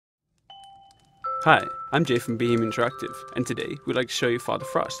Hi, I'm Jay from Beam Interactive, and today we'd like to show you Father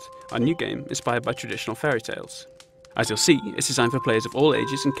Frost, our new game inspired by traditional fairy tales. As you'll see, it's designed for players of all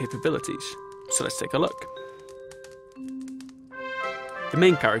ages and capabilities, so let's take a look. The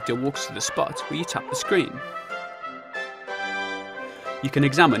main character walks to the spot where you tap the screen. You can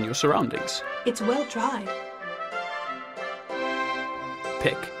examine your surroundings. It's well tried.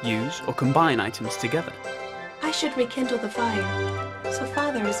 Pick, use, or combine items together. I should rekindle the fire, so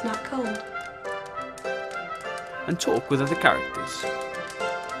Father is not cold. And talk with other characters.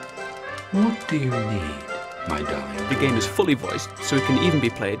 What do you need, my darling? The game is fully voiced, so it can even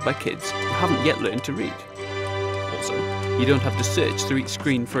be played by kids who haven't yet learned to read. Also, you don't have to search through each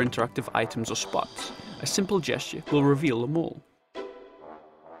screen for interactive items or spots. A simple gesture will reveal them all.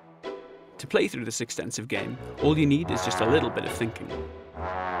 To play through this extensive game, all you need is just a little bit of thinking.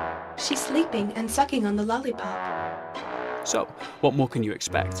 She's sleeping and sucking on the lollipop. So, what more can you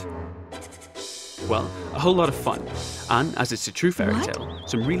expect? Well, a whole lot of fun, and as it's a true fairy tale,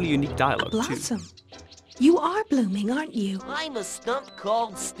 some really unique dialogue too. Blossom. You are blooming, aren't you? I'm a stump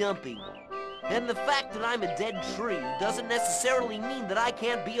called Stumpy. And the fact that I'm a dead tree doesn't necessarily mean that I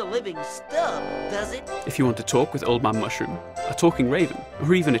can't be a living stub, does it? If you want to talk with Old Man Mushroom, a talking raven,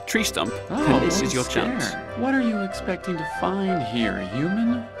 or even a tree stump, then this is your chance. What are you expecting to find here,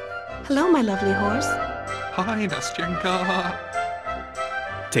 human? Hello, my lovely horse. Hi, Nastyenka.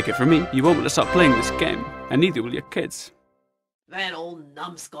 Take it from me, you won't want to stop playing this game, and neither will your kids. That old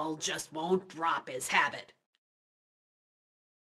numbskull just won't drop his habit.